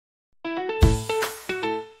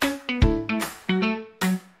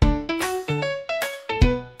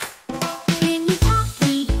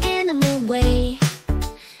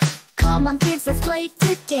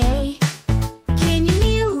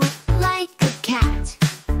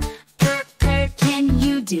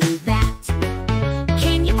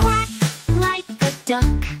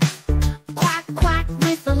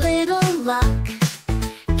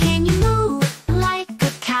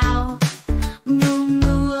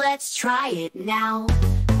let's try it now.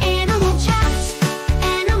 Animal chat,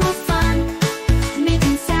 animal fun,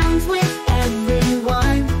 making sounds with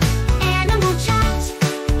everyone. Animal chat,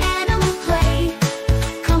 animal play,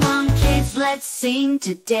 come on kids, let's sing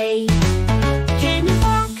today. Can you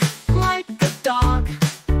bark like a dog?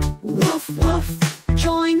 Woof woof,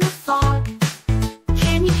 join the fog.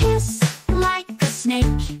 Can you hiss like a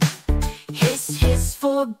snake? Hiss hiss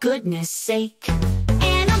for goodness sake.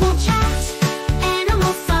 Animal chat,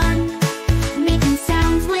 animal fun, making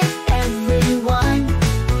sounds with everyone.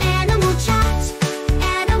 Animal chat,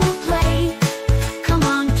 animal play, come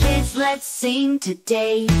on kids, let's sing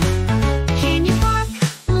today. Can you bark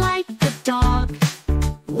like a dog?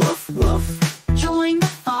 Woof woof, join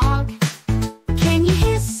the fog. Can you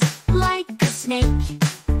hiss like a snake?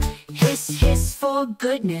 Hiss hiss for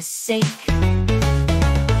goodness sake.